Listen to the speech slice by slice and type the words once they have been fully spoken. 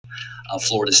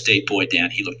Florida State. Boy,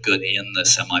 Dan, he looked good in the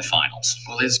semifinals.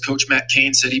 Well, his coach, Matt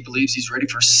Cain, said he believes he's ready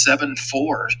for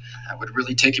 7-4. That would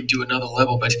really take him to another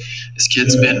level, but this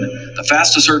kid's been the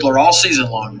fastest hurdler all season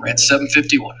long, ran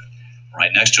 7:51.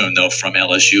 Right next to him, though, from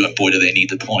LSU, and boy, do they need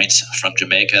the points from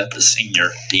Jamaica. The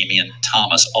senior Damion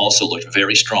Thomas also looked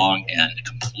very strong and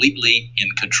completely in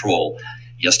control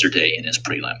yesterday in his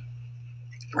prelim.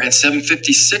 Ran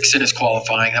 7:56 in his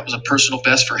qualifying. That was a personal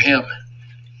best for him.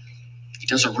 He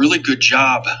does a really good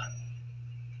job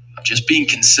of just being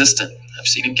consistent. I've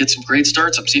seen him get some great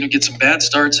starts. I've seen him get some bad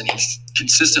starts, and he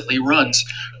consistently runs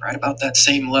right about that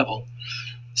same level.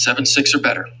 7.6 or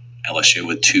better. LSU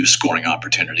with 2 scoring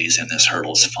opportunities in this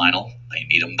hurdles final. They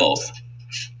need them both.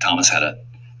 Thomas had a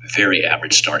very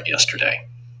average start yesterday.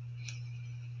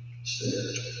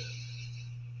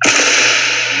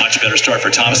 Much better start for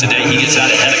Thomas today. He gets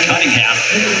out ahead of Cunningham.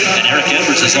 And Eric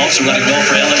Edwards is also running well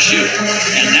for LSU.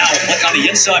 And now look on the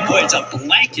inside. Boy, it's a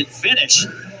blanket finish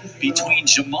between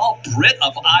Jamal Britt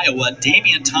of Iowa,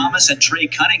 Damion Thomas, and Trey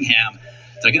Cunningham.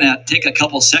 They're going to take a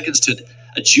couple seconds to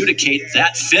adjudicate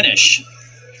that finish.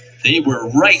 They were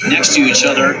right next to each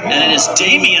other, and it is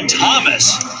Damion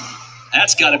Thomas.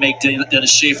 That's got to make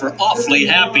Dennis Schaefer awfully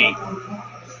happy.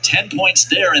 10 points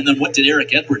there, and then what did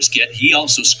Eric Edwards get? He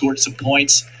also scored some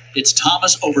points. It's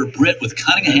Thomas over Britt with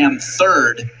Cunningham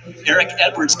third. Eric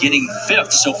Edwards getting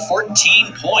fifth, so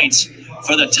 14 points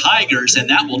for the Tigers, and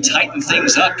that will tighten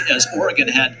things up as Oregon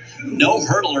had no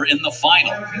hurdler in the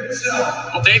final.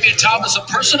 Well, Damion Thomas, a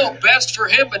personal best for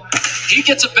him, but he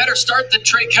gets a better start than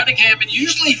Trey Cunningham, and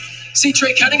usually see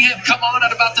Trey Cunningham come on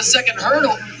at about the second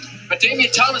hurdle, but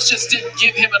Damion Thomas just didn't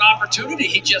give him an opportunity.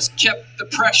 He just kept the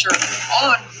pressure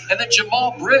on, and then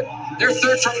Jamal Britt, their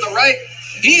third from the right,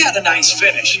 he had a nice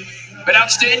finish. But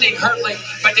outstanding hurdling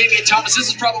by Damion Thomas. This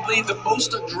is probably the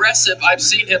most aggressive I've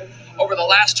seen him over the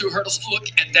last 2 hurdles. Look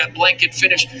at that blanket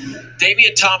finish.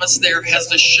 Damion Thomas there has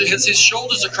his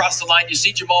shoulders across the line. You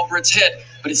see Jamal Britt's head,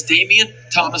 but it's Damion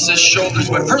Thomas's shoulders.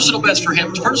 But personal best for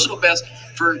him, personal best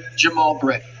for Jamal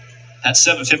Britt. That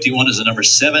 7:51 is the number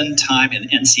 7 time in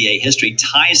NCAA history,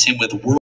 ties him with world